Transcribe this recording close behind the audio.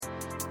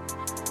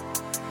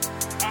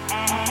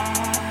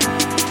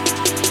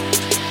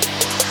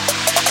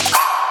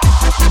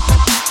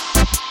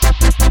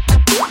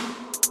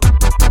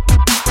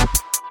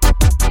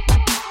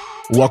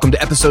Welcome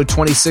to episode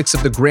 26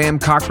 of the Graham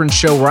Cochran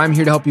Show, where I'm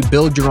here to help you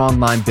build your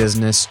online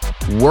business,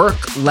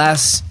 work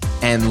less,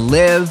 and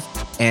live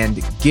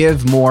and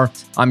give more.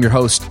 I'm your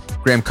host,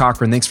 Graham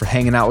Cochran. Thanks for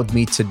hanging out with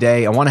me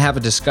today. I want to have a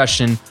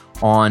discussion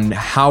on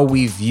how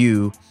we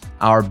view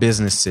our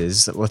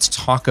businesses. Let's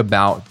talk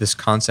about this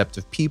concept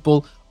of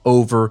people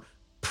over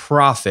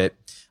profit.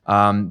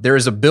 There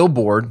is a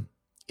billboard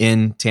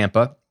in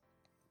Tampa.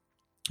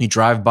 You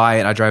drive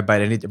by it. I drive by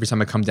it every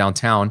time I come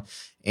downtown.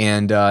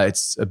 And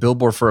it's a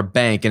billboard for a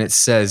bank, and it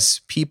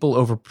says, people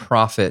over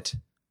profit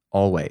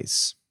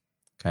always.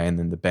 Okay, and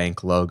then the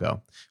bank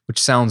logo, which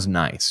sounds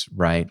nice,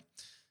 right?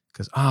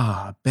 Because,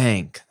 a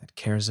bank that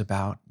cares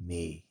about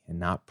me and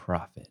not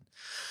profit.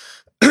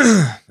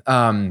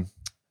 I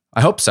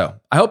hope so.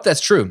 I hope that's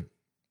true.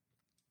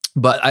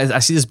 But I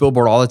see this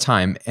billboard all the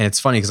time, and it's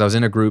funny because I was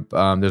in a group.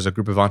 There's a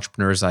group of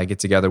entrepreneurs I get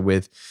together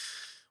with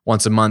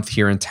once a month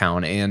here in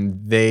town,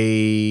 and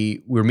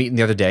we were meeting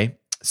the other day.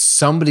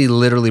 Somebody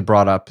literally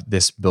brought up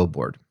this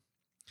billboard,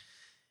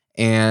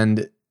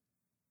 and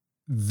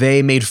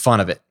they made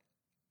fun of it.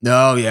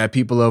 Oh, yeah,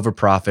 people over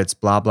profits,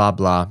 blah, blah,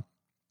 blah.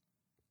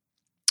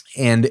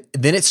 And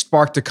then it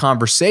sparked a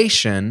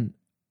conversation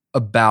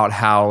about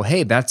how,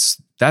 hey, that's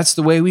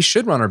the way we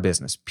should run our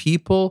business.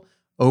 People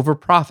over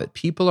profit.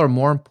 People are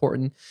more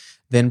important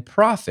than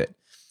profit.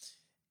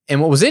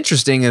 And what was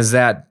interesting is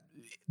that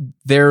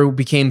there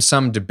became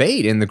some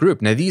debate in the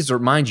group. Now, these are,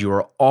 mind you,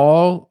 are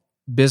all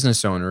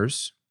business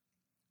owners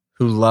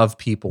who love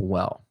people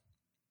well.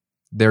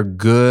 They're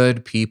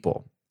good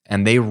people,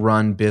 and they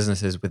run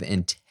businesses with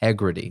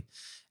integrity,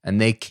 and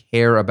they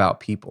care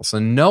about people. So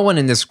no one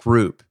in this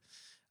group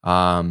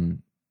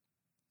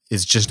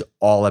is just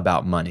all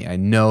about money. I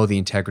know the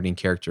integrity and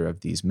character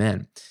of these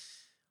men.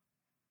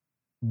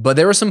 But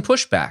there was some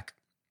pushback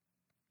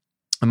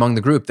among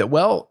the group that,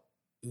 well,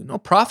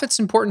 profit's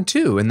important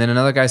too. And then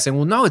another guy saying,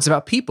 well, no, it's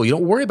about people. You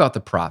don't worry about the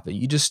profit.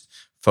 You just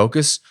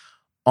focus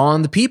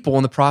on the people,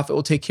 and the profit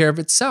will take care of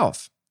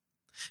itself.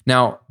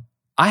 Now,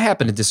 I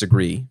happen to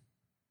disagree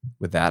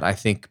with that. I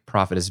think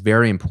profit is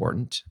very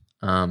important.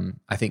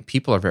 I think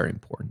people are very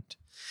important.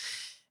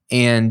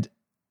 And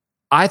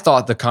I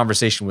thought the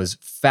conversation was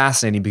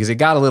fascinating because it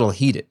got a little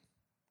heated.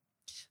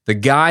 The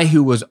guy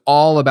who was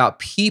all about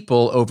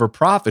people over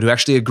profit, who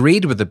actually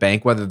agreed with the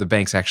bank, whether the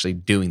bank's actually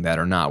doing that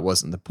or not,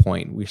 wasn't the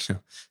point.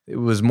 It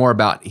was more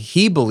about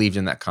he believed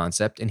in that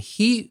concept, and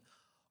he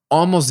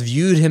almost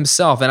viewed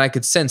himself, and I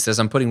could sense this,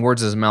 I'm putting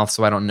words in his mouth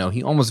so I don't know,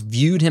 he almost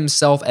viewed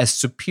himself as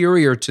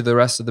superior to the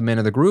rest of the men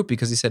of the group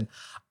because he said,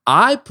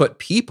 I put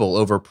people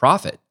over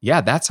profit. Yeah,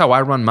 that's how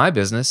I run my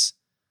business.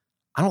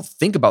 I don't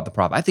think about the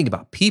profit. I think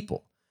about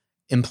people,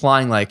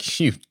 implying like,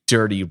 you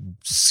dirty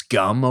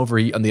scum over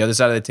on the other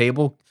side of the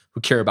table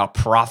who care about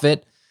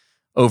profit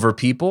over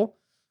people,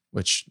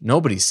 which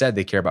nobody said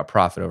they care about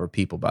profit over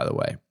people, by the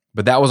way.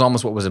 But that was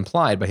almost what was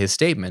implied by his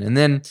statement. And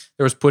then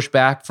there was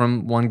pushback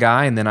from one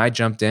guy, and then I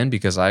jumped in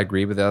because I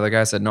agreed with the other guy.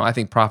 I said, no, I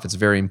think profit's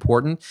very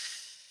important.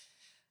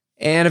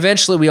 And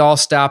eventually we all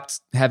stopped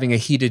having a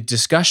heated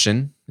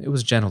discussion. It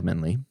was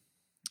gentlemanly.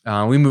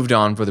 We moved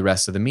on for the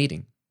rest of the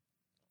meeting.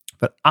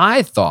 But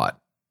I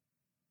thought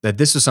that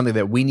this was something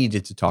that we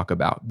needed to talk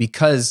about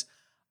because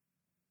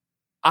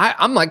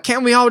I'm like,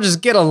 can't we all just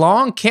get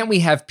along? Can't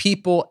we have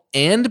people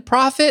and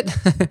profit?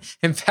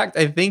 In fact,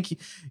 I think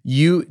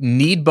you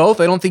need both.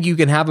 I don't think you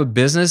can have a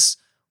business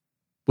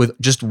with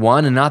just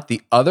one and not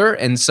the other.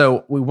 And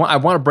so I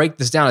want to break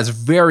this down. It's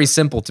very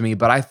simple to me,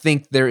 but I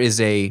think there is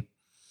I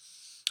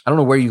don't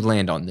know where you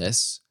land on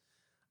this,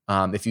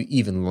 if you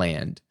even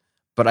land,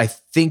 but I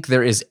think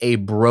there is a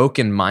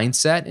broken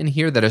mindset in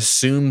here that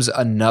assumes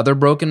another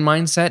broken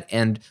mindset,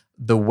 and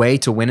the way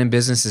to win in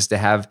business is to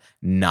have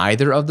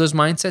neither of those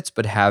mindsets,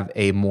 but have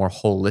a more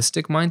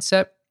holistic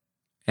mindset.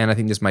 And I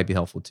think this might be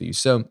helpful to you.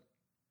 So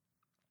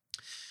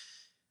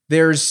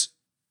there's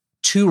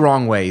two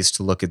wrong ways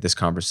to look at this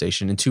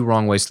conversation and two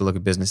wrong ways to look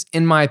at business,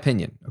 in my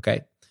opinion,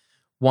 okay?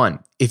 One,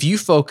 if you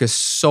focus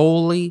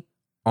solely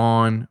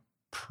on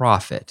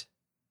profit,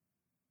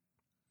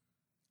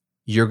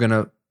 you're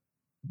gonna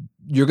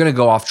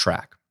go off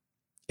track.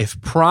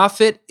 If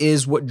profit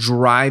is what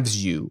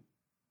drives you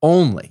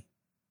only,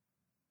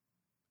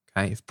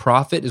 okay, if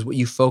profit is what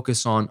you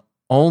focus on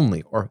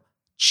only or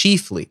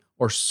chiefly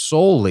or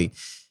solely,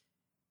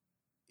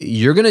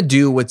 you're going to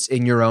do what's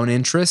in your own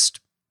interest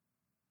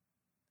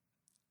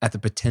at the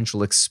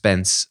potential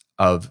expense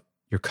of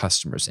your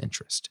customer's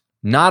interest.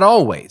 Not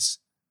always.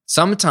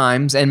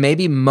 Sometimes, and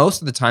maybe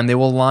most of the time, they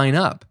will line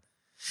up.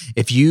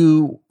 If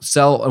you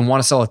sell and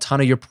want to sell a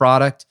ton of your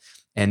product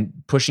and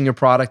pushing your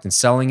product and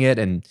selling it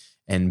and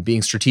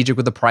being strategic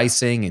with the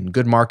pricing and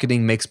good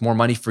marketing makes more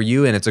money for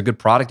you, and it's a good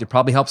product, it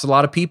probably helps a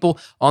lot of people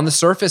on the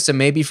surface, and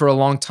maybe for a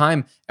long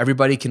time,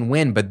 everybody can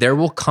win. But there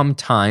will come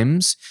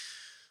times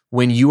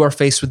when you are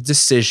faced with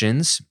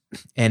decisions,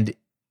 and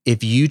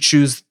if you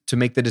choose to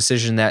make the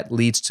decision that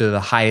leads to the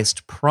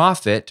highest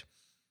profit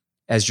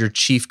as your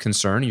chief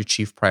concern, your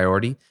chief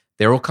priority,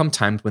 there will come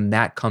times when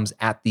that comes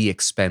at the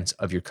expense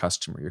of your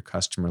customer. Your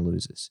customer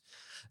loses.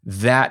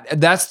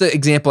 That's the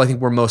example I think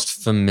we're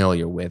most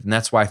familiar with. And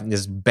that's why I think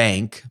this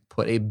bank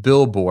put a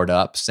billboard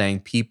up saying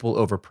people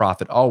over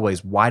profit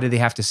always. Why do they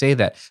have to say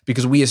that?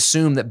 Because we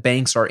assume that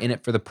banks are in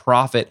it for the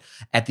profit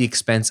at the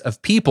expense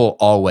of people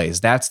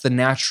always. That's the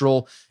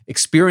natural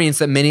experience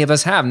that many of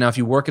us have. Now, if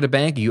you work at a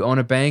bank, you own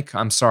a bank,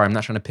 I'm sorry, I'm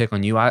not trying to pick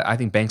on you. I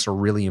think banks are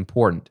really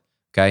important,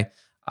 okay?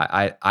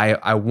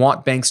 I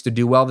want banks to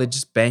do well.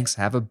 Banks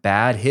have a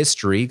bad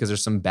history because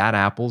there's some bad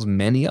apples,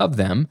 many of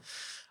them,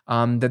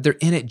 that they're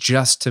in it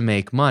just to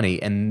make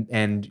money.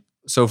 And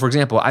so, for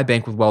example, I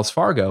bank with Wells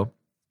Fargo.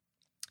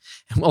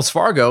 And Wells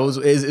Fargo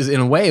is in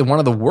a way one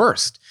of the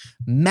worst.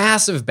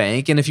 Massive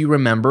bank. And if you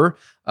remember,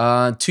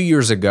 2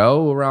 years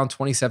ago, around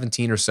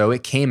 2017 or so,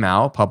 it came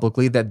out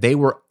publicly that they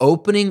were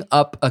opening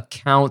up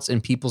accounts in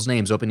people's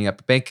names, opening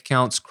up bank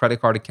accounts,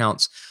 credit card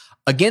accounts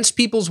against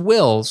people's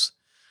wills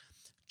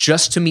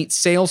just to meet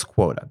sales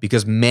quota,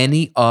 because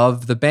many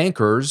of the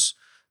bankers,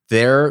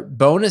 their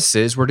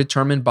bonuses were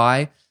determined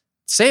by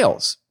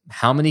sales.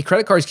 How many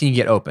credit cards can you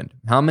get opened?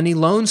 How many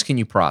loans can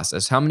you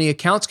process? How many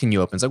accounts can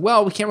you open? It's like,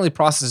 well, we can't really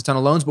process a ton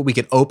of loans, but we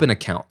can open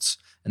accounts,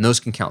 and those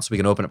can count. So we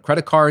can open up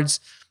credit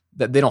cards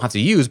that they don't have to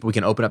use, but we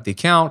can open up the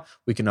account.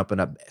 We can open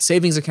up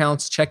savings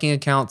accounts, checking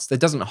accounts. That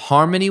doesn't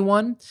harm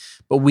anyone,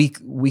 but we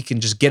can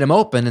just get them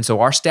open. And so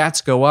our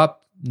stats go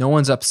up. No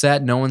one's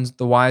upset. No one's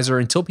the wiser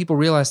until people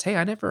realize, hey,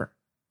 I don't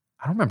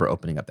remember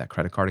opening up that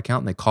credit card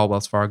account. And they call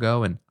Wells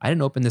Fargo and I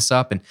didn't open this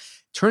up. And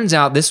turns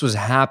out this was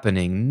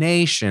happening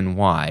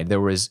nationwide. There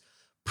was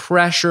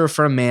pressure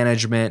from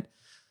management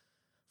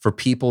for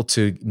people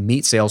to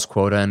meet sales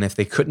quota. And if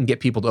they couldn't get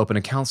people to open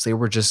accounts, they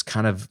were just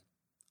kind of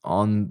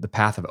on the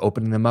path of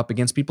opening them up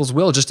against people's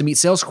will just to meet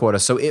sales quota.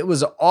 So it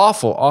was an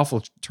awful,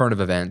 awful turn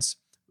of events.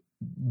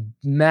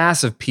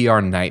 Massive PR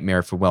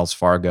nightmare for Wells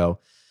Fargo.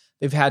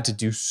 They've had to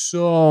do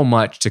so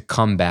much to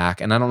come back.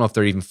 And I don't know if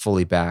they're even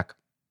fully back,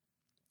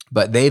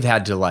 but they've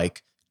had to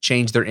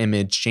change their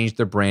image, change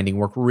their branding,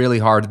 work really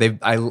hard.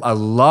 I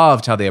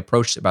loved how they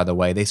approached it, by the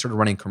way. They started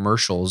running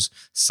commercials,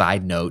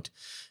 side note,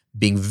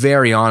 being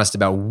very honest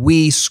about,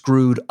 we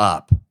screwed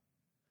up.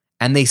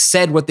 And they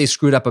said what they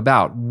screwed up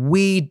about.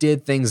 We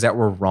did things that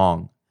were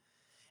wrong.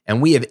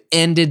 And we have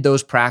ended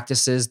those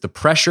practices, the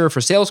pressure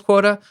for sales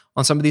quota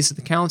on some of these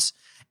accounts,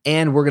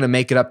 and we're going to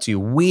make it up to you.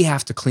 We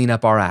have to clean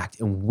up our act,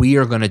 and we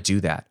are going to do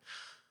that.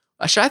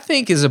 Which I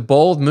think is a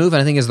bold move,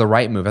 and I think is the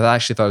right move. I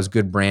actually thought it was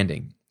good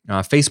branding.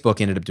 Facebook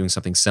ended up doing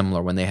something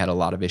similar when they had a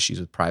lot of issues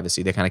with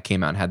privacy. They kind of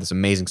came out and had this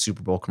amazing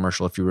Super Bowl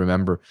commercial, if you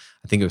remember.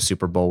 I think it was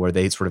Super Bowl, where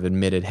they sort of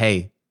admitted,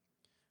 hey,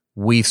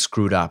 we've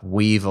screwed up.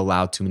 We've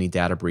allowed too many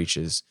data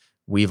breaches.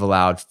 We've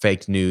allowed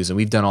fake news, and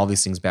we've done all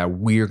these things bad.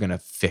 We're going to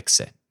fix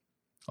it.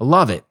 I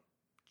love it.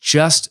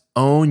 Just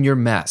own your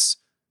mess.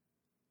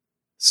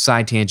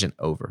 Side tangent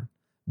over.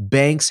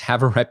 Banks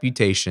have a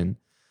reputation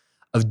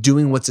of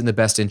doing what's in the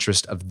best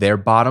interest of their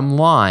bottom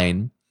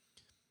line.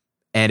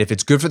 And if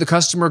it's good for the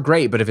customer,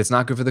 great. But if it's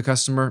not good for the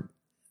customer,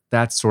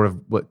 that's sort of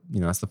what,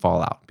 that's the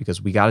fallout,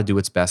 because we got to do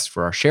what's best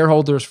for our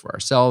shareholders, for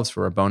ourselves,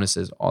 for our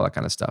bonuses, all that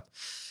kind of stuff.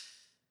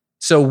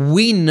 So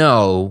we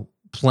know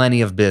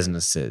plenty of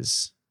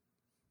businesses,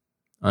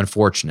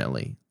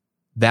 unfortunately,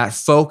 that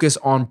focus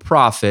on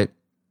profit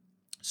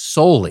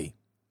solely.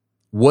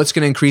 What's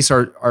going to increase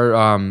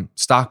our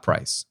stock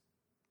price?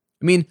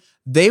 I mean,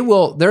 there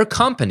are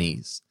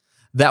companies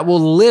that will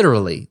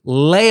literally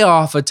lay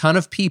off a ton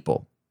of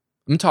people.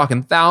 I'm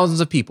talking thousands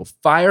of people,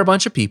 fire a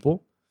bunch of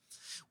people,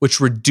 which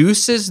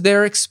reduces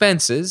their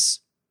expenses,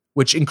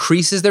 which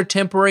increases their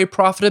temporary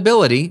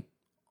profitability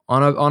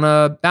on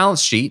a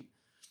balance sheet,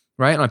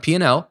 right, on a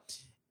P&L.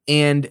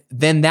 And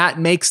then that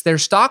makes their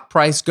stock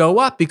price go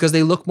up because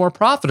they look more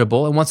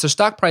profitable. And once their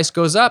stock price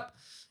goes up,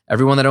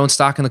 everyone that owns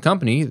stock in the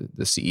company,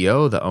 the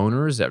CEO, the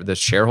owners, the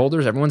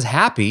shareholders, everyone's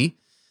happy.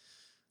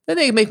 Then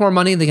they can make more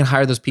money and they can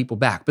hire those people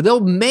back. But they'll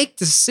make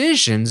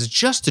decisions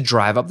just to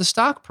drive up the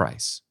stock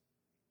price.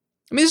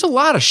 I mean, there's a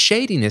lot of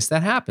shadiness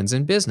that happens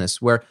in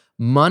business where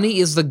money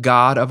is the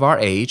god of our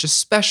age,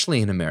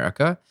 especially in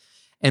America.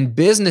 And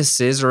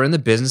businesses are in the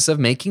business of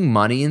making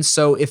money. And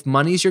so if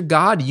money is your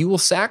god, you will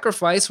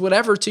sacrifice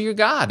whatever to your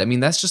god. I mean,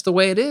 that's just the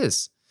way it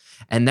is.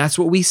 And that's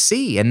what we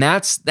see. And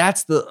that's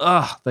the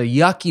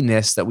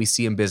yuckiness that we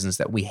see in business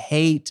that we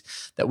hate,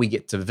 that we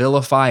get to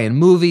vilify in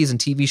movies and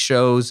TV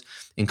shows,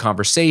 in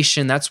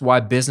conversation. That's why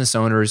business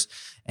owners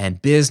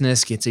and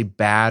business gets a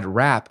bad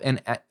rap.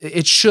 And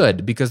it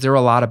should, because there are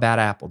a lot of bad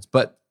apples.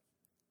 But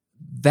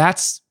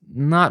that's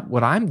not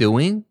what I'm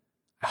doing.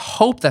 I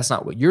hope that's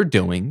not what you're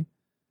doing.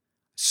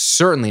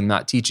 Certainly I'm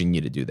not teaching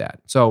you to do that.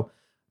 So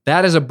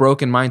that is a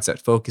broken mindset,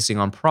 focusing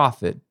on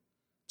profit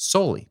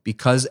solely,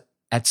 because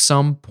at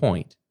some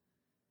point,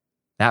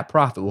 that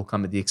profit will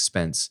come at the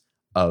expense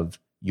of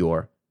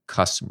your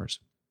customers.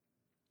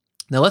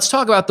 Now let's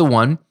talk about the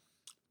one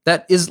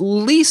that is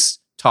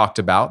least talked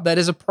about, that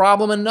is a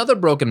problem, another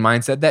broken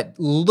mindset that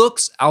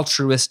looks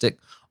altruistic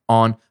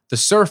on the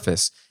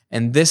surface.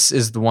 And this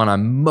is the one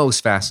I'm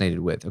most fascinated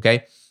with,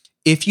 okay?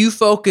 If you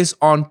focus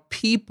on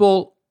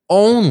people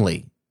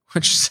only,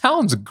 which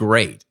sounds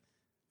great.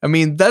 I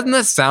mean, doesn't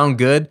that sound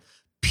good?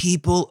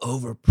 people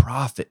over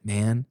profit,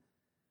 man.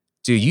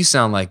 Dude, you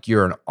sound like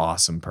you're an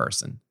awesome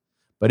person.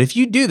 But if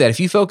you do that, if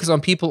you focus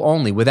on people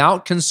only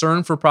without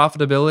concern for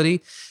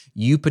profitability,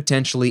 you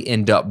potentially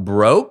end up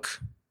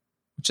broke,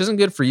 which isn't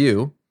good for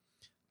you.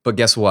 But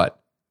guess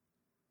what?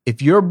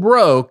 If you're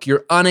broke,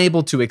 you're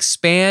unable to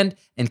expand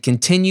and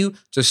continue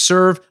to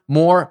serve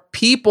more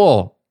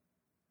people.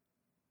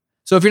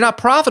 So if you're not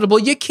profitable,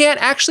 you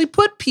can't actually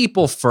put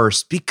people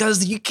first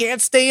because you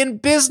can't stay in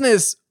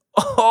business.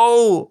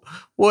 Oh,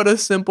 what a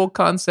simple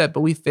concept,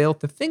 but we fail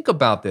to think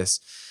about this.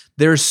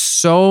 There's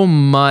so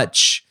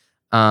much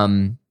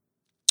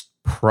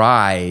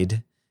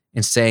pride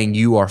in saying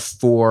you are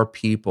for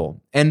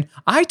people. And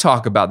I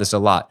talk about this a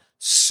lot.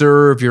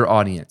 Serve your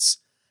audience.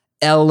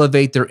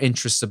 Elevate their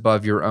interests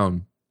above your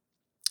own.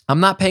 I'm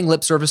not paying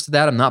lip service to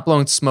that. I'm not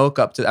blowing smoke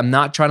up to. I'm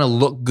not trying to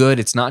look good.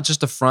 It's not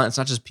just a front. It's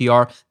not just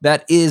PR.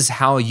 That is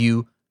how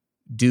you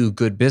do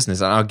good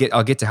business. And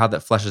I'll get to how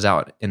that fleshes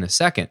out in a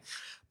second.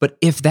 But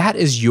if that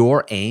is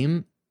your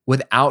aim,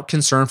 without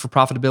concern for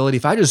profitability,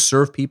 if I just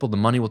serve people, the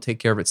money will take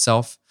care of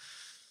itself.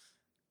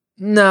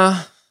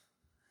 Nah,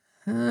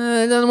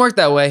 it doesn't work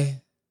that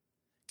way.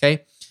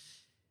 Okay.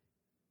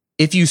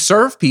 If you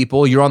serve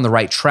people, you're on the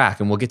right track,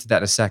 and we'll get to that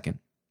in a second.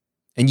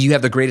 And you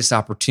have the greatest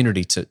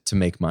opportunity to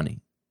make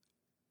money.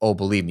 Oh,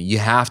 believe me, you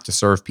have to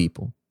serve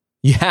people.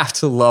 You have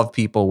to love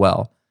people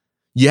well.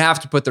 You have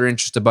to put their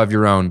interest above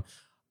your own.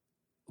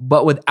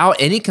 But without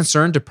any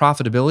concern to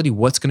profitability,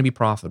 what's going to be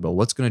profitable?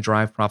 What's going to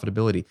drive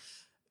profitability?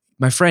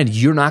 My friend,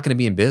 you're not going to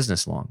be in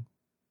business long.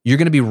 You're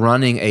going to be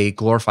running a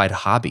glorified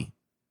hobby.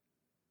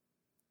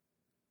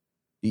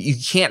 You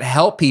can't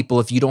help people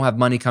if you don't have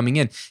money coming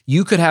in.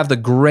 You could have the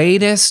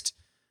greatest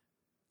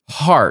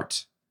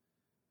heart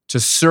to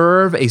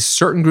serve a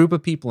certain group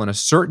of people in a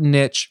certain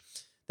niche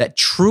that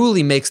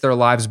truly makes their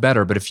lives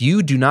better. But if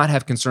you do not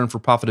have concern for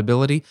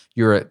profitability,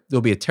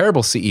 there'll be a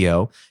terrible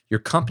CEO. Your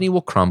company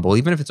will crumble,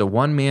 even if it's a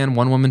one-man,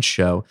 one-woman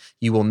show.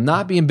 You will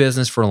not be in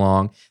business for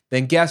long.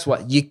 Then guess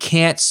what? You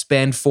can't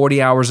spend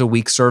 40 hours a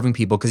week serving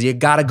people because you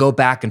got to go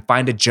back and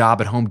find a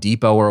job at Home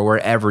Depot or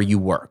wherever you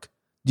work.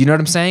 Do you know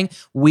what I'm saying?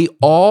 We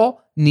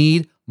all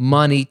need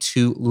money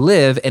to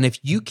live. And if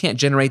you can't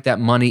generate that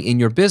money in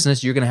your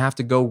business, you're going to have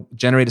to go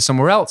generate it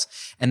somewhere else.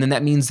 And then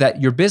that means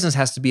that your business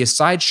has to be a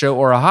sideshow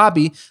or a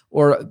hobby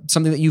or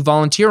something that you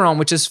volunteer on,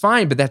 which is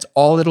fine, but that's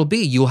all it'll be.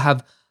 You'll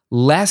have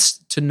less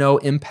to no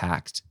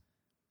impact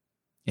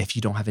if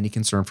you don't have any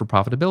concern for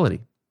profitability.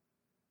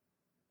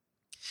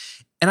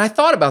 And I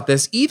thought about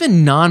this,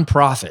 even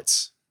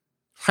nonprofits,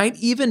 right?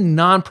 Even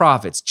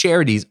nonprofits,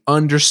 charities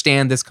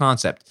understand this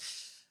concept.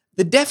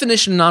 The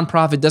definition of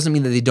nonprofit doesn't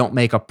mean that they don't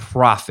make a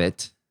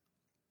profit.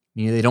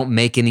 They don't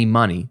make any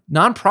money.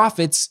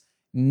 Nonprofits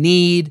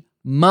need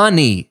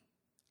money.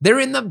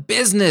 They're in the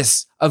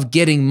business of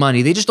getting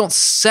money. They just don't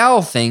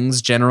sell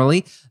things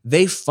generally.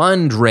 They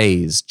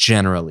fundraise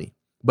generally.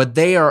 But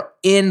they are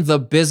in the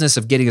business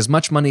of getting as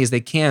much money as they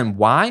can.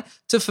 Why?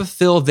 To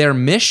fulfill their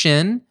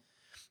mission,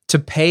 to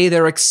pay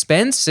their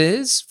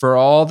expenses for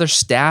all their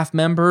staff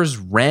members,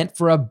 rent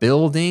for a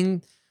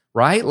building,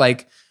 right?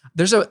 Like,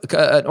 there's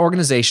an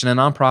organization, a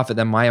nonprofit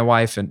that my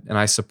wife and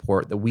I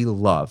support that we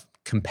love,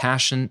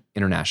 Compassion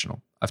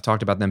International. I've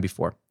talked about them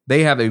before.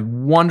 They have a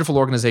wonderful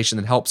organization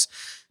that helps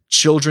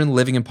children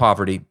living in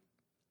poverty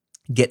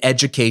get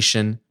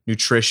education,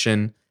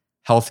 nutrition,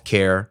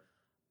 healthcare,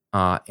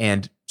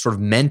 and sort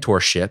of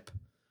mentorship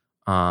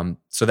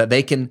so that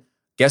they can,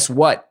 guess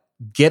what?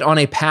 Get on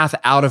a path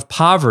out of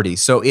poverty.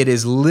 So it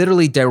is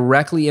literally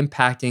directly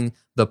impacting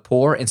the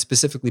poor and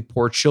specifically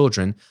poor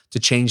children to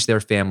change their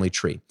family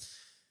tree.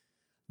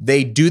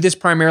 They do this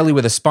primarily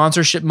with a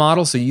sponsorship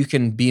model, so you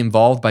can be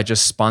involved by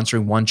just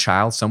sponsoring one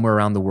child somewhere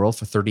around the world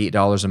for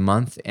 $38 a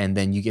month, and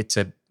then you get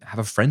to have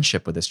a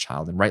friendship with this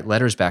child and write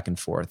letters back and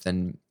forth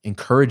and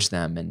encourage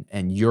them,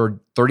 and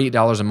your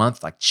 $38 a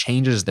month like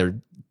changes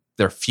their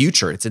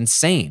future. It's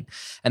insane.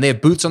 And they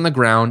have boots on the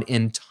ground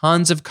in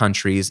tons of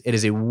countries. It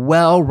is a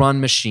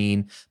well-run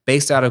machine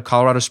based out of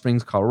Colorado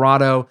Springs,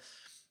 Colorado.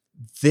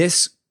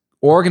 This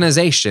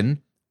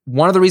organization,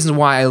 one of the reasons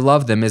why I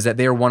love them is that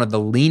they are one of the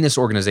leanest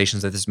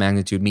organizations at this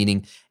magnitude,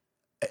 meaning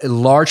a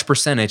large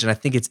percentage, and I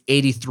think it's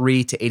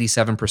 83 to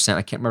 87%.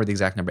 I can't remember the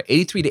exact number.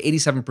 83 to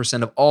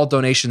 87% of all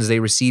donations they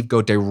receive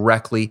go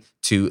directly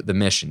to the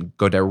mission,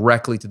 go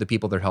directly to the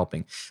people they're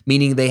helping,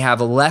 meaning they have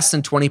less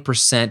than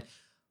 20%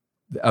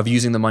 of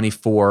using the money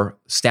for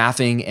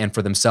staffing and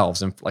for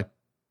themselves and like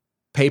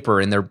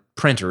paper and their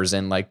printers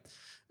and like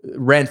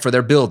rent for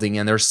their building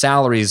and their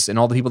salaries and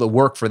all the people that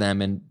work for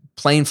them and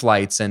plane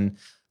flights and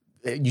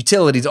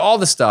utilities, all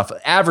the stuff,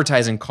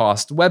 advertising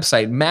costs,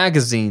 website,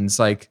 magazines,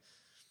 like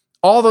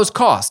all those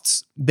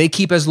costs, they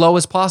keep as low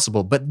as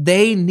possible, but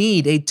they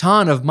need a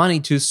ton of money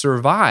to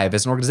survive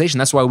as an organization.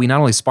 That's why we not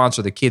only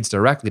sponsor the kids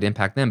directly to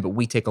impact them, but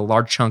we take a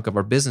large chunk of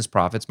our business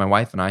profits, my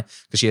wife and I,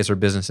 because she has her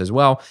business as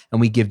well, and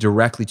we give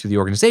directly to the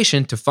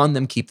organization to fund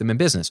them, keep them in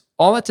business.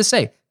 All that to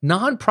say,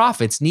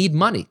 nonprofits need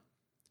money.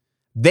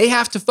 They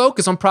have to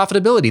focus on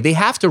profitability. They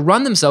have to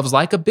run themselves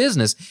like a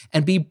business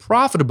and be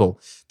profitable.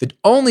 The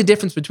only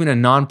difference between a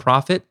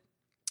nonprofit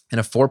and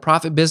a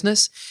for-profit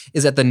business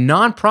is that the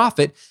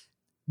nonprofit,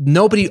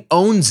 nobody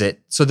owns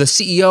it. So the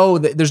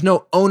CEO, there's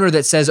no owner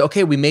that says,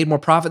 okay, we made more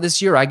profit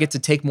this year, I get to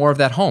take more of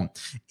that home.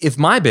 If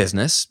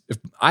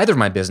either of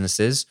my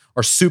businesses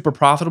are super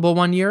profitable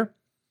one year,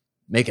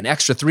 make an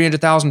extra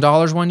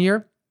 $300,000 one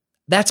year,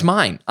 that's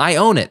mine. I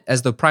own it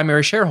as the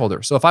primary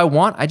shareholder. So if I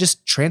want, I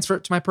just transfer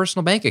it to my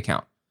personal bank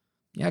account.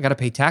 Yeah, I got to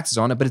pay taxes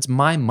on it, but it's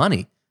my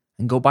money.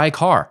 I can go buy a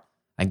car.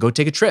 I can go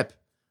take a trip.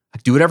 I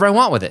can do whatever I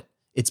want with it.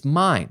 It's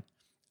mine.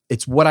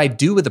 It's what I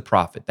do with the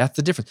profit. That's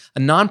the difference. A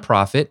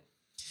nonprofit,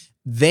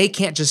 they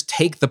can't just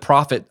take the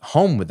profit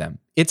home with them.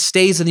 It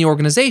stays in the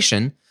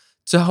organization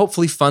to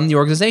hopefully fund the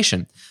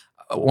organization.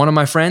 One of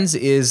my friends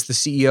is the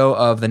CEO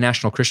of the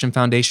National Christian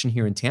Foundation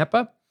here in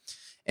Tampa.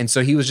 And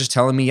so he was just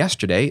telling me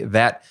yesterday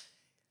that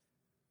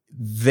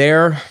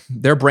their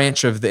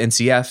branch of the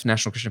NCF,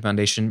 National Christian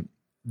Foundation,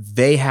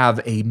 they have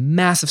a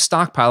massive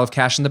stockpile of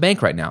cash in the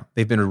bank right now.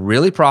 They've been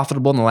really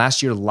profitable in the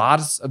last year,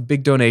 lots of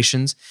big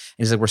donations.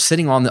 And he's like, we're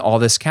sitting on all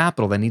this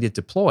capital that needed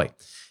to deploy.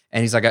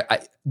 And he's like,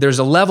 there's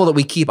a level that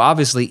we keep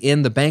obviously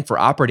in the bank for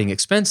operating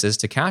expenses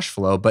to cash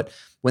flow. But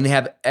when they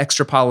have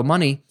extra pile of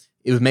money,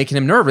 it was making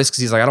him nervous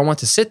because he's like, I don't want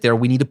to sit there.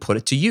 We need to put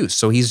it to use.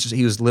 So he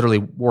was literally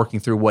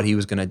working through what he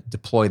was going to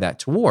deploy that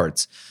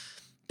towards.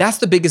 That's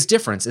the biggest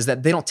difference, is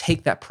that they don't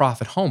take that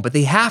profit home, but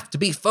they have to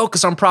be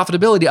focused on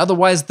profitability.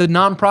 Otherwise, the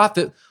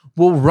nonprofit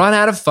will run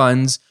out of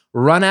funds,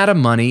 run out of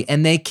money,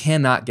 and they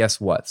cannot, guess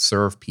what?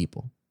 Serve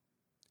people.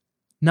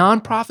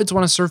 Nonprofits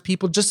want to serve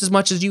people just as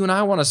much as you and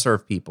I want to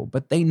serve people,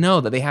 but they know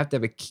that they have to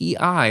have a key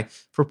eye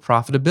for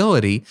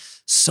profitability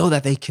so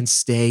that they can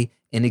stay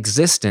in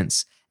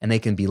existence and they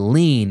can be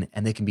lean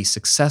and they can be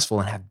successful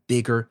and have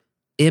bigger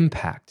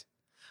impact.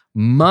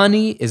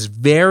 Money is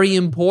very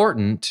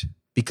important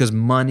because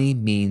money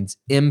means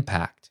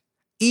impact.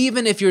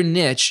 Even if your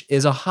niche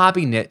is a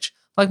hobby niche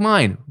like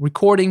mine,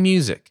 recording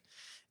music.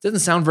 It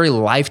doesn't sound very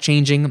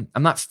life-changing.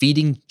 I'm not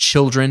feeding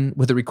children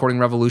with the recording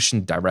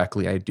revolution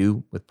directly. I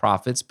do with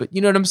profits, but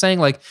you know what I'm saying?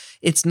 Like,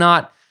 it's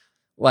not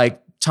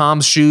like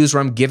Tom's Shoes where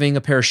I'm giving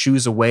a pair of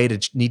shoes away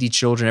to needy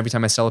children every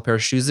time I sell a pair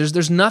of shoes.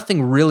 There's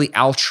nothing really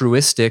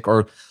altruistic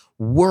or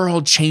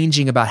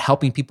world-changing about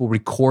helping people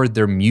record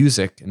their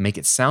music and make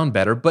it sound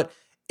better, but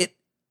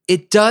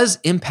it does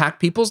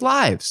impact people's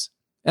lives.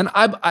 And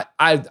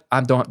I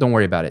don't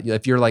worry about it.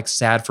 If you're like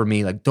sad for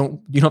me, like you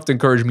don't have to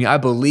encourage me. I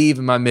believe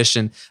in my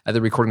mission at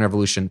the Recording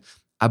Revolution.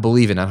 I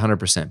believe in it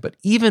 100%. But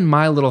even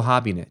my little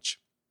hobby niche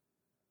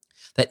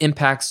that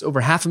impacts over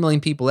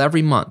 500,000 people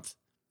every month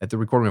at the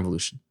Recording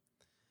Revolution,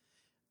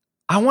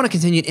 I want to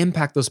continue to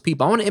impact those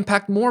people. I want to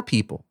impact more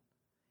people.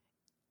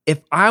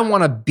 If I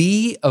want to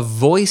be a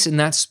voice in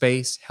that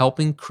space,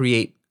 helping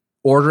create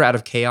order out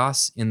of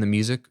chaos in the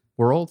music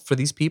world for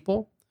these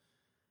people,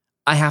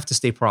 I have to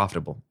stay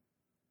profitable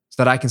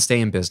so that I can stay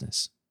in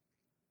business.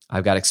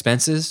 I've got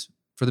expenses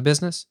for the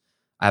business.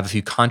 I have a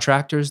few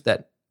contractors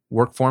that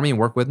work for me and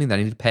work with me that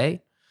I need to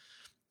pay.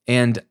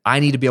 And I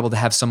need to be able to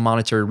have some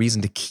monetary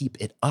reason to keep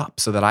it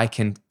up so that I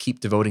can keep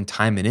devoting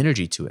time and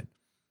energy to it.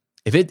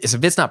 If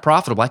it's not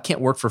profitable, I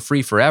can't work for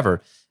free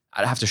forever.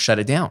 I'd have to shut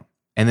it down.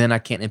 And then I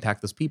can't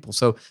impact those people.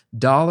 So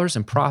dollars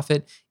and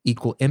profit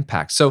equal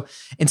impact. So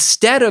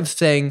instead of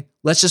saying,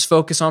 let's just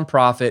focus on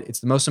profit, it's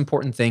the most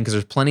important thing, because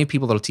there's plenty of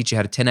people that'll teach you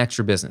how to 10x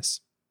your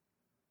business.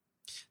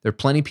 There are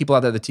plenty of people out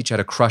there that teach you how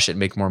to crush it and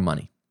make more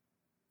money.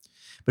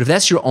 But if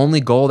that's your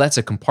only goal, that's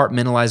a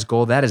compartmentalized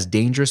goal, that is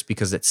dangerous,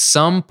 because at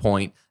some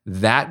point,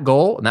 that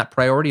goal and that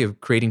priority of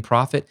creating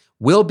profit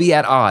will be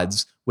at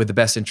odds with the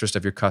best interest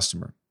of your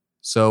customer.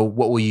 So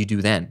what will you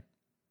do then?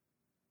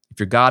 If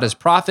your God is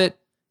profit,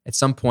 at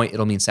some point,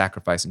 it'll mean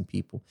sacrificing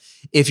people.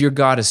 If your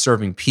God is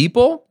serving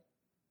people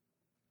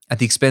at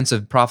the expense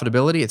of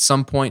profitability, at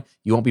some point,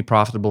 you won't be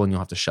profitable and you'll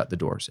have to shut the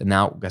doors. And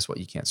now, guess what?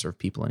 You can't serve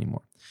people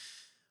anymore.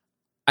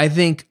 I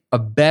think a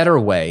better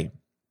way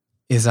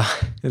is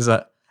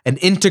an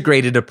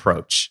integrated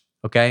approach,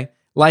 okay?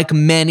 Like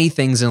many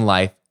things in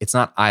life, it's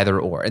not either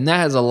or. And that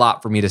has a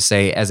lot for me to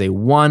say as a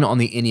 1 on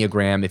the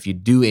Enneagram. If you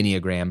do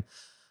Enneagram,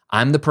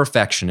 I'm the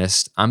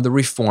perfectionist, I'm the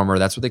reformer,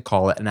 that's what they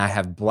call it, and I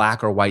have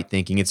black or white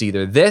thinking. It's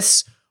either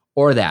this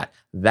or that.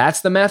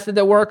 That's the method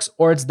that works,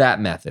 or it's that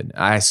method.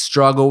 I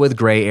struggle with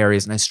gray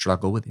areas and I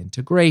struggle with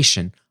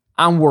integration.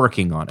 I'm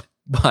working on it.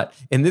 But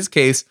in this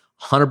case,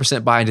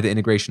 100% buy into the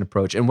integration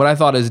approach. And what I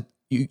thought is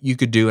you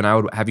could do, and I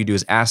would have you do,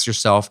 is ask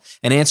yourself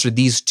and answer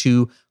these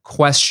 2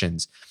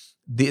 questions.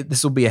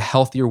 This will be a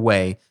healthier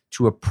way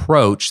to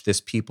approach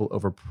this people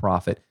over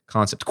profit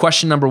concept.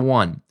 Question number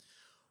 1.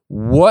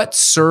 What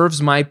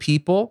serves my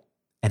people,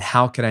 and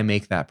how can I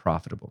make that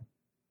profitable?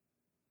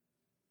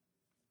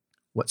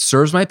 What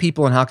serves my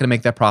people, and how can I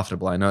make that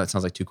profitable? I know that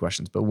sounds like 2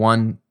 questions, but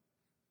one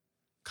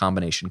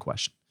combination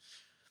question.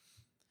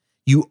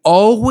 You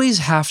always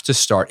have to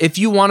start, if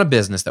you want a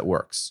business that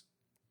works,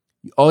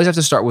 you always have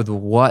to start with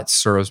what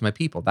serves my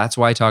people. That's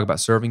why I talk about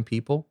serving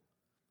people.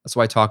 That's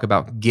why I talk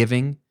about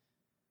giving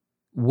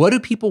What do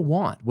people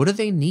want? What do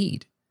they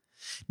need?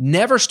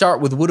 Never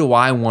start with, what do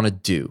I want to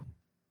do?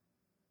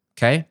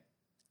 Okay?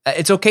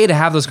 It's okay to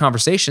have those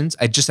conversations.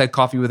 I just had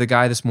coffee with a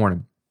guy this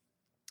morning.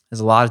 There's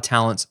a lot of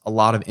talents, a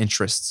lot of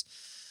interests.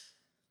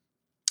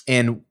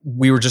 And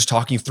we were just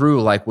talking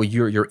through like, well,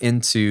 you're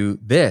into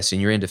this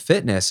and you're into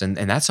fitness, and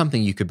that's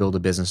something you could build a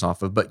business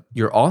off of, but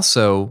you're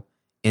also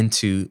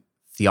into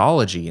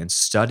theology and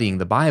studying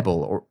the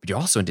Bible, or you're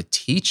also into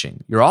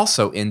teaching. You're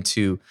also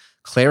into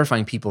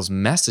clarifying people's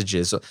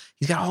messages. So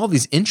he's got all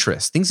these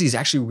interests, things he's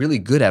actually really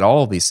good at,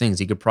 all of these things.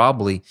 He could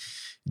probably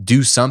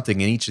do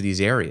something in each of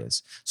these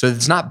areas. So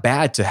it's not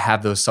bad to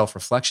have those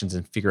self-reflections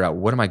and figure out,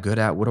 what am I good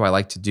at? What do I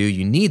like to do?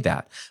 You need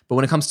that. But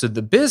when it comes to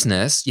the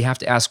business, you have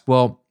to ask,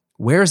 well,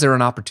 where is there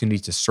an opportunity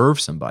to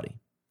serve somebody?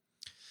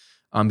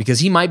 Because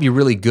he might be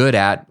really good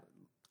at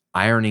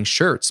ironing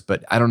shirts,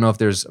 but I don't know if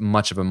there's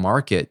much of a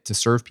market to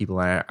serve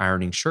people at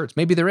ironing shirts.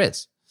 Maybe there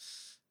is.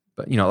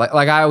 But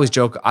like I always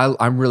joke,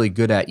 I'm really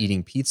good at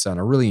eating pizza, and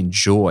I really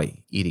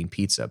enjoy eating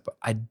pizza, but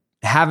I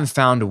haven't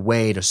found a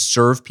way to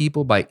serve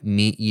people by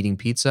me eating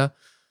pizza.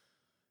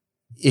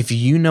 If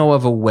you know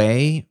of a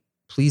way,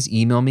 please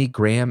email me,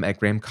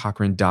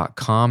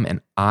 graham@grahamcochran.com,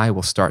 and I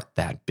will start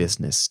that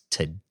business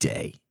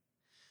today.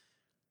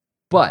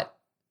 But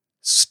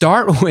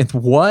start with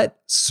what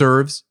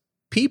serves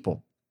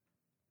people.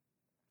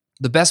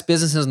 The best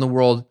businesses in the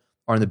world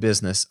are in the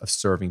business of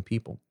serving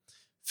people,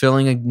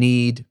 filling a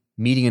need,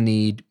 meeting a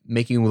need,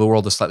 making the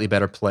world a slightly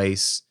better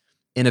place,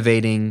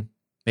 innovating,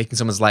 making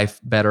someone's life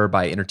better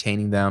by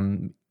entertaining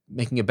them,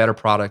 making a better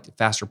product, a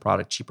faster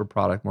product, cheaper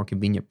product, more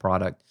convenient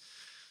product,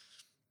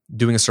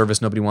 doing a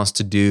service nobody wants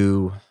to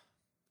do,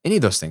 any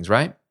of those things,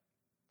 right?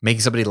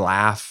 Making somebody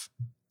laugh,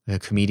 a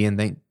comedian,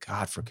 thank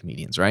God for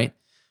comedians, right?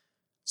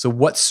 So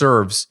what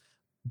serves,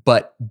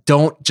 but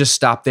don't just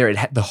stop there.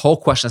 The whole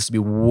question has to be,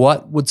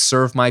 what would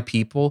serve my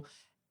people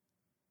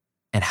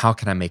and how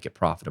can I make it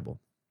profitable?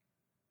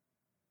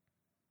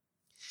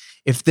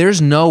 If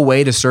there's no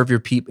way to serve your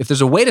people, if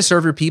there's a way to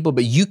serve your people,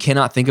 but you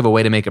cannot think of a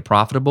way to make it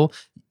profitable,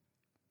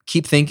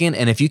 keep thinking.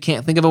 And if you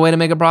can't think of a way to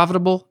make it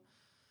profitable,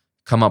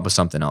 come up with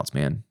something else,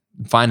 man.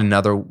 Find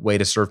another way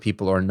to serve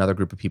people or another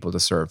group of people to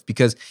serve,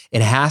 because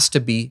it has to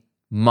be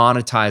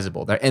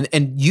monetizable.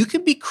 And you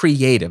can be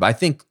creative. I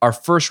think our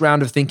first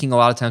round of thinking, a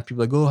lot of times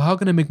people are like, oh, how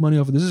can I make money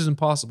off of this? This is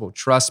impossible.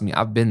 Trust me,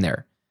 I've been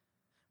there.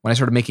 When I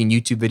started making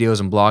YouTube videos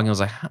and blogging, I was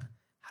like, how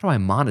do I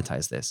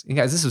monetize this? And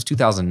guys, this was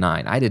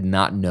 2009. I did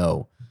not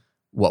know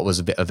what was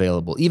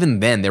available. Even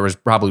then, there was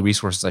probably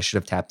resources I should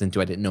have tapped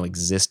into I didn't know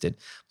existed.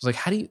 I was like,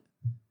 how do you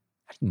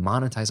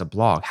monetize a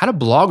blog? How do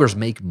bloggers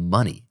make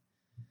money?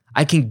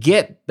 I can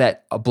get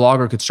that a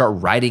blogger could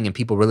start writing and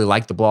people really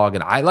like the blog,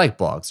 and I like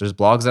blogs. There's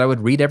blogs that I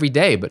would read every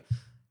day, but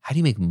how do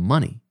you make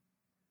money?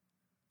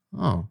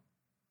 Oh,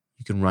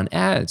 you can run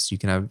ads. You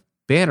can have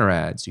banner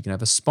ads. You can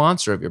have a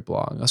sponsor of your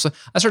blog. So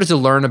I started to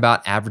learn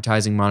about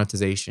advertising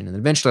monetization, and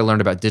eventually I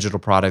learned about digital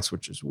products,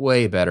 which is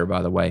way better,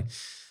 by the way.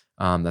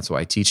 That's why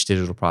I teach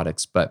digital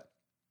products. But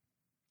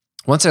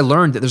once I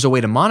learned that there's a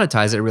way to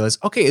monetize it, I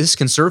realized, okay, this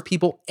can serve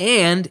people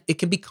and it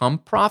can become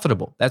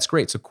profitable. That's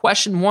great. So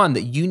question one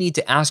that you need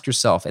to ask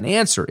yourself and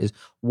answer is,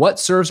 what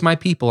serves my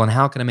people and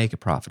how can I make it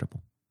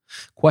profitable?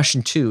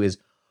 Question two is,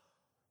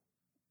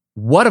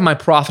 what of my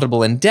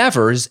profitable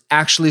endeavors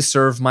actually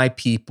serve my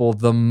people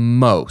the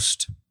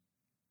most?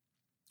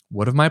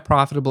 What of my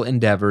profitable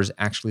endeavors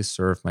actually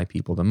serve my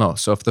people the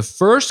most? So if the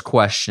first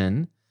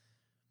question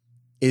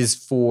is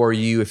for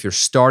you, if you're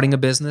starting a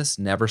business,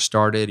 never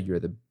started, you're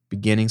at the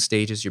beginning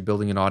stages, you're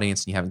building an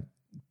audience and you haven't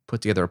put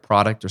together a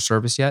product or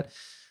service yet.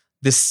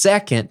 The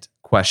second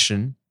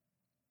question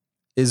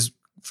is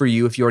for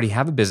you if you already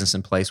have a business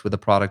in place with a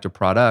product or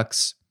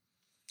products,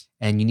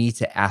 and you need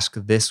to ask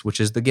this,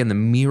 which is, again, the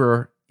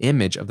mirror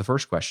image of the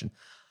first question.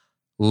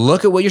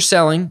 Look at what you're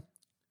selling.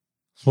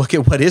 Look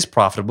at what is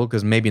profitable,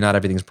 because maybe not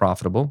everything's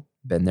profitable.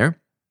 Been there.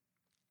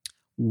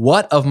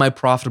 What of my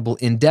profitable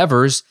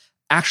endeavors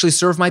actually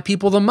serve my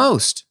people the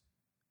most?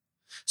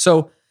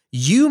 So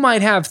you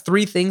might have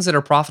three things that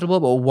are profitable,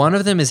 but one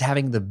of them is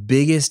having the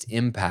biggest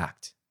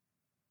impact.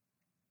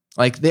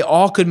 Like, they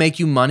all could make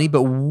you money,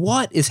 but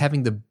what is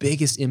having the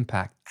biggest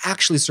impact?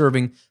 Actually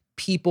serving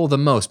people the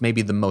most.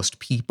 Maybe the most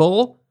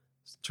people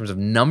in terms of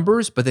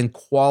numbers, but then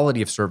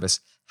quality of service.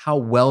 How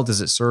well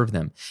does it serve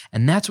them?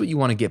 And that's what you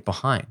want to get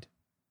behind.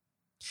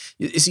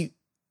 You see,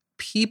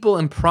 people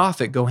and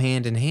profit go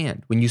hand in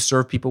hand. When you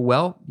serve people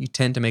well, you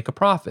tend to make a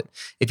profit.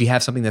 If you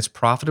have something that's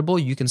profitable,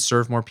 you can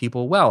serve more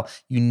people well.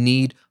 You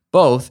need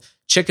both.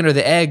 Chicken or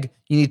the egg,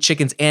 you need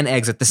chickens and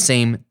eggs at the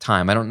same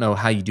time. I don't know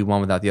how you do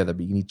one without the other,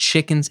 but you need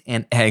chickens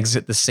and eggs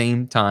at the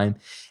same time.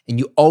 And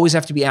you always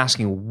have to be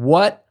asking,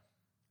 what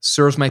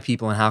serves my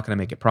people and how can I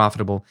make it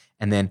profitable?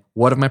 And then,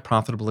 what of my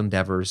profitable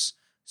endeavors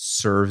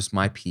serves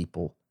my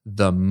people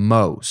the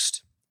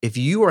most? If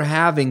you are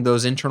having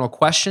those internal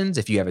questions,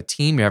 if you have a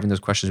team, you're having those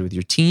questions with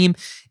your team.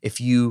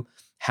 If you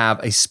have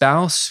a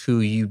spouse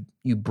who you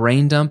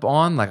brain dump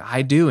on, like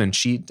I do, and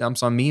she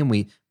dumps on me, and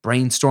we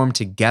brainstorm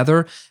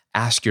together,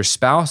 Ask your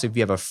spouse, if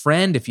you have a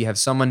friend, if you have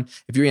someone,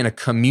 if you're in a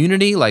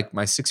community like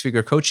my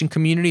 6-figure coaching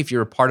community, if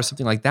you're a part of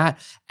something like that,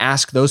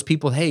 ask those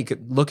people, hey,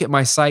 look at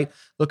my site,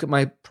 look at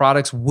my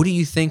products. What do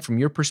you think from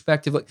your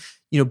perspective?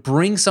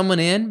 Bring someone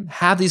in,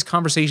 have these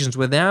conversations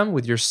with them,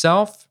 with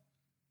yourself,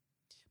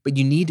 but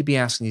you need to be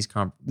asking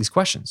these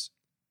questions.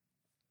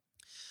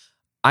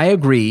 I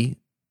agree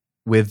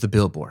with the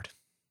billboard,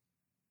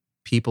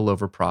 people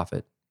over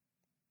profit,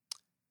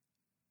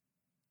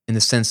 in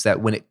the sense that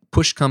when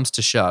push comes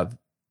to shove,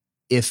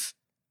 if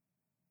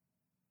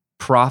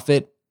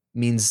profit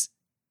means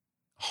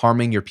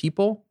harming your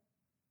people,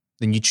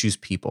 then you choose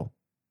people.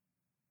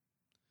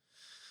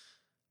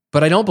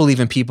 But I don't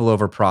believe in people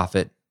over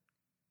profit,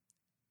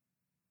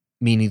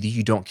 meaning that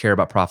you don't care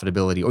about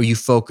profitability or you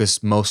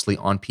focus mostly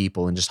on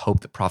people and just hope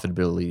that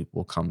profitability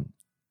will come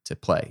to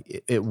play.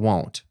 It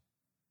won't.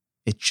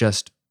 It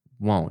just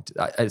won't.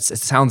 It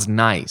sounds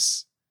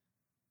nice.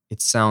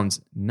 It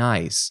sounds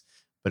nice,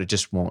 but it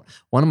just won't.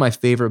 One of my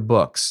favorite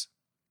books,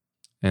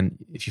 and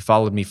if you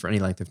followed me for any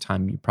length of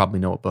time, you probably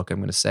know what book I'm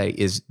going to say,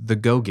 is The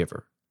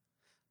Go-Giver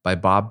by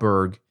Bob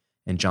Burg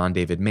and John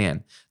David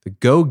Mann. The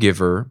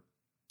Go-Giver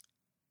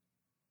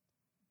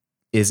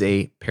is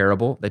a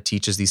parable that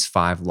teaches these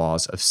 5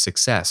 laws of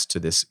success to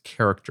this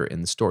character in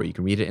the story. You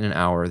can read it in an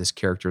hour. This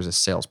character is a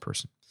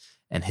salesperson,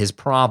 and his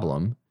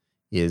problem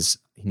is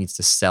he needs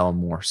to sell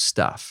more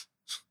stuff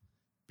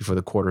before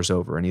the quarter's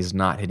over, and he's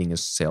not hitting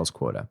his sales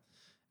quota,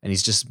 and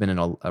he's just been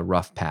in a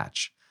rough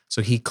patch.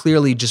 So he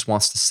clearly just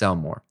wants to sell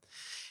more.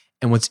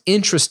 And what's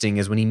interesting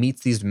is when he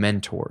meets these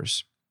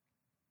mentors,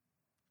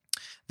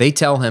 they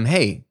tell him,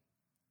 hey,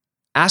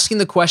 asking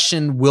the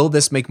question, will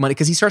this make money?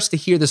 Because he starts to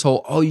hear this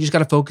whole, you just got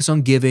to focus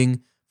on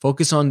giving,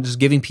 focus on just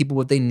giving people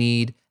what they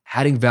need,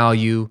 adding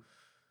value.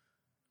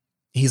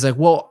 He's like,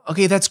 well,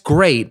 okay, that's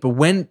great. But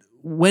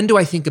when do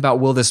I think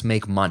about, will this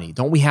make money?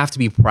 Don't we have to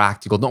be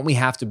practical? Don't we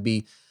have to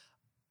be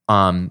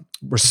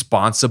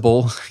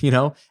responsible,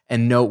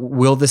 and know,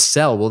 will this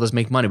sell? Will this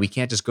make money? We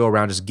can't just go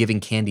around just giving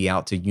candy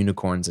out to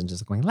unicorns and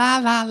just going, la,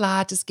 la,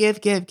 la, just give.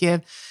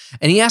 And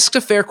he asks a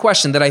fair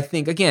question that I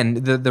think,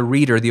 again, the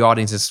reader, the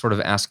audience is sort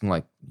of asking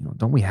like,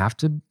 don't we have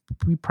to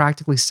be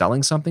practically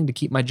selling something to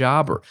keep my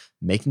job or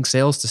making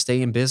sales to stay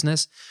in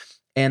business?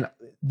 And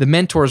the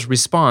mentor's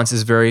response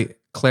is very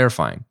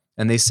clarifying.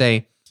 And they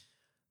say,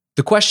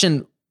 the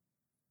question,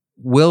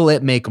 will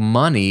it make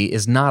money,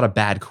 is not a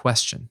bad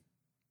question.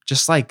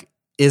 Just like,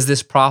 is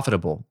this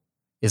profitable,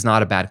 is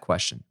not a bad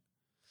question.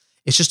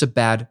 It's just a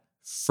bad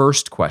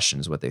first question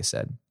is what they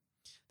said.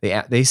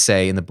 They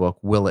say in the book,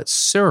 will it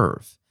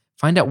serve?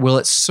 Find out, will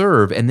it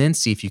serve, and then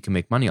see if you can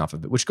make money off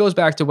of it, which goes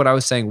back to what I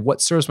was saying.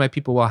 What serves my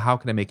people well? How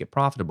can I make it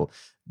profitable?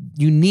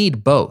 You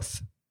need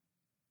both.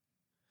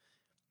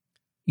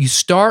 You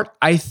start,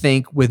 I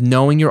think, with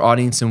knowing your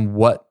audience and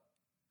what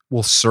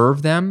will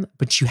serve them,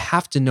 but you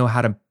have to know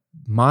how to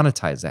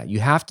monetize that.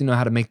 You have to know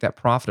how to make that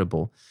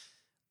profitable,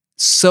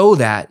 so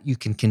that you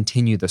can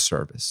continue the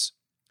service,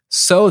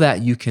 so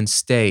that you can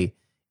stay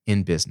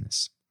in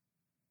business.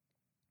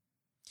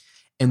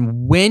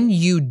 And when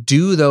you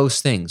do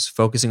those things,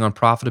 focusing on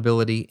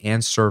profitability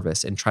and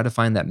service, and try to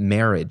find that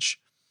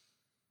marriage,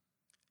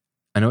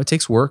 I know it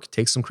takes work,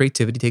 takes some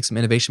creativity, takes some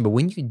innovation, but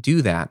when you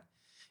do that,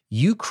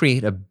 you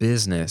create a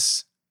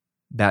business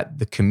that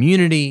the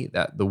community,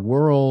 that the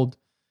world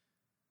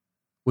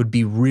would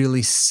be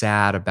really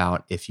sad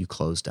about if you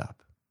closed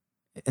up.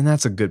 And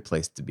that's a good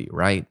place to be,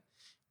 right?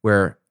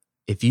 Where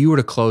if you were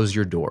to close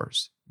your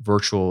doors,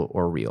 virtual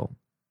or real,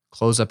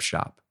 close up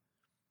shop,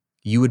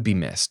 you would be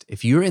missed.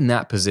 If you're in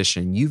that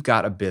position, you've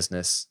got a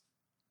business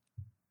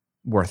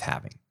worth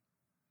having.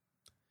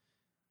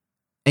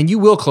 And you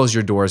will close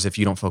your doors if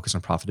you don't focus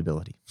on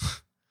profitability.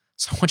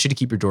 So I want you to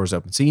keep your doors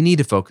open. So you need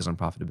to focus on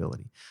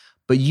profitability.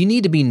 But you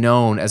need to be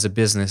known as a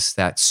business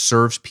that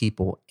serves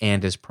people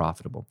and is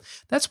profitable.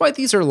 That's why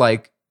these are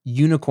like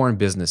unicorn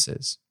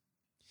businesses.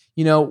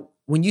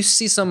 When you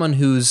see someone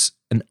who's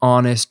an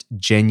honest,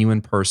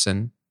 genuine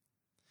person,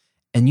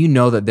 and you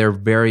know that they're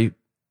very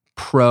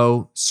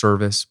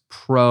pro-service,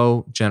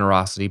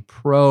 pro-generosity,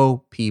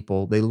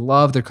 pro-people, they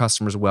love their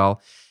customers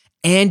well,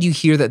 and you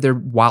hear that they're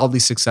wildly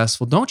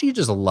successful, don't you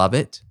just love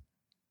it?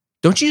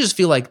 Don't you just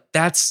feel like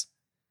that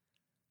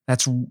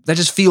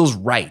just feels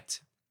right?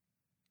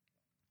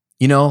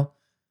 Like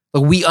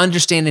we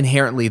understand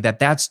inherently that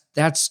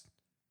that's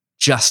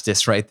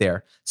justice right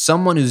there.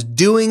 Someone who's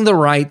doing the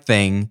right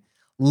thing,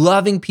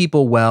 loving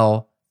people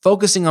well,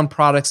 focusing on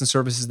products and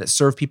services that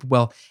serve people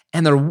well,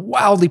 and they're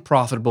wildly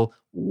profitable,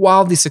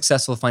 wildly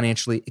successful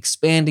financially,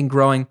 expanding,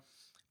 growing.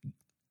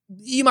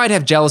 You might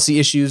have jealousy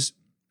issues.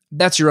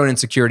 That's your own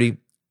insecurity.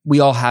 We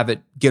all have it.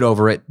 Get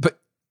over it. But,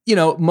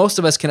 most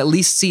of us can at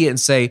least see it and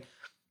say,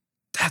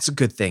 that's a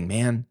good thing,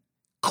 man.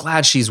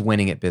 Glad she's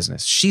winning at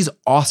business. She's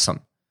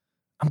awesome.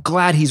 I'm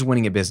glad he's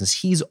winning at business.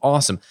 He's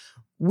awesome.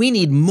 We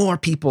need more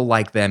people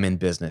like them in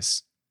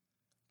business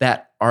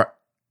that are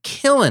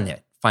killing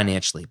it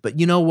financially, but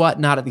you know what?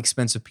 Not at the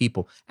expense of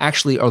people,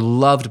 actually are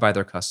loved by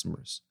their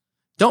customers.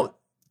 Don't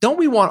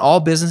we want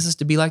all businesses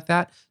to be like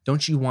that?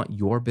 Don't you want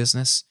your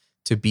business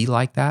to be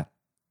like that?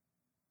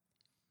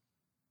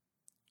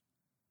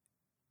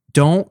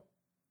 Don't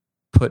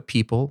put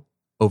people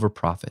over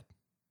profit.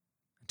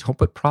 Don't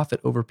put profit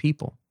over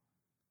people.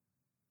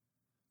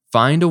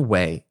 Find a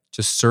way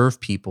to serve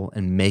people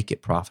and make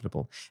it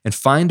profitable. And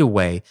find a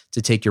way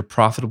to take your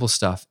profitable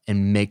stuff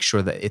and make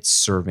sure that it's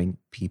serving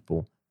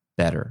people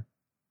better.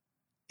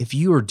 If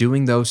you are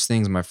doing those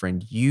things, my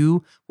friend,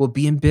 you will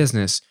be in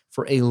business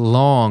for a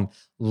long,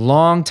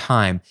 long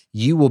time.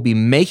 You will be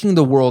making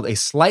the world a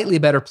slightly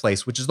better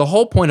place, which is the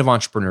whole point of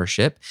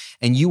entrepreneurship.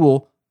 And you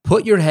will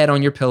put your head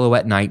on your pillow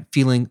at night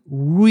feeling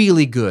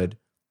really good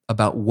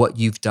about what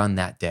you've done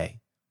that day.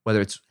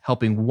 Whether it's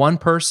helping one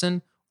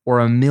person or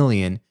a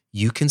million,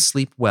 you can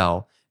sleep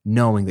well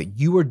knowing that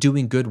you are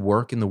doing good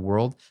work in the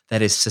world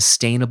that is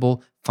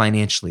sustainable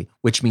financially,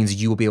 which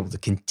means you will be able to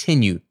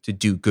continue to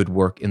do good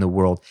work in the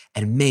world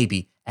and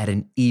maybe at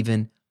an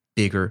even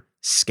bigger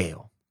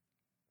scale.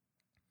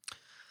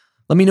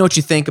 Let me know what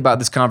you think about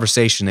this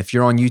conversation. If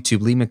you're on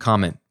YouTube, leave me a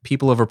comment.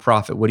 People over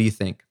profit, what do you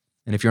think?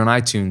 And if you're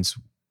on iTunes,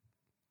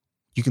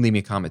 you can leave me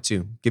a comment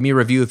too. Give me a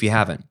review if you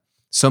haven't.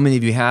 So many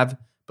of you have,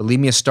 but leave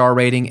me a star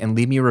rating and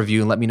leave me a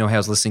review and let me know how I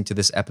was listening to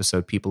this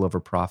episode, People Over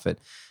Profit.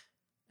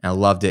 And I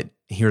loved it.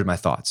 Here are my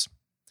thoughts.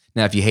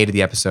 Now, if you hated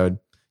the episode,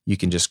 you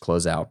can just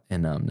close out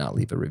and not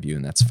leave a review,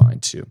 and that's fine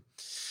too.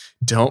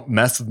 Don't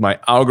mess with my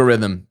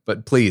algorithm,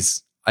 but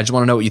please, I just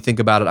want to know what you think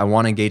about it. I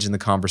want to engage in the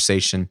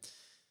conversation,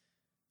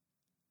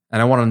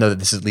 and I want to know that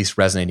this is at least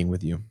resonating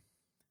with you.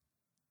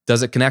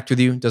 Does it connect with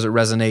you? Does it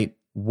resonate?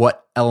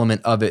 What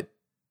element of it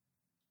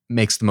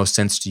makes the most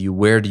sense to you?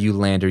 Where do you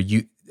land? Are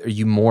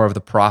you more of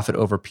the profit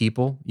over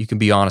people? You can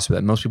be honest with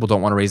that. Most people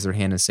don't want to raise their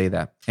hand and say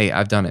that. Hey,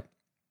 I've done it.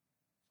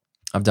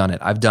 I've done it.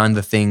 I've done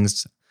the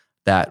things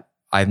that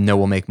I know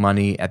will make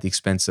money at the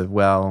expense of,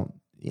 well,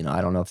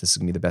 I don't know if this is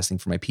going to be the best thing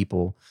for my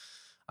people.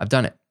 I've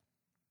done it.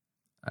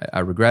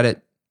 I regret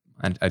it.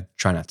 I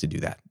try not to do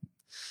that.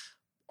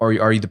 Or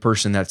are you the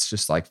person that's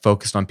just like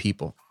focused on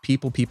people?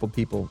 People.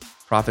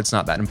 Profit's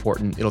not that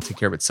important. It'll take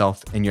care of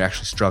itself, and you're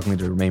actually struggling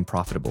to remain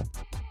profitable.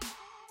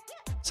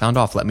 Sound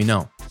off. Let me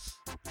know.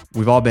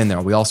 We've all been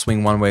there. We all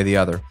swing one way or the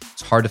other.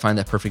 It's hard to find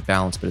that perfect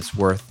balance, but it's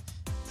worth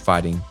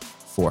fighting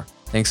for.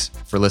 Thanks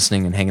for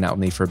listening and hanging out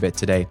with me for a bit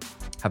today.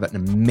 Have an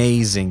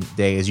amazing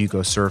day as you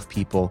go serve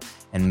people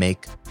and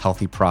make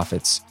healthy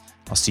profits.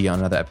 I'll see you on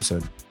another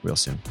episode real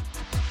soon.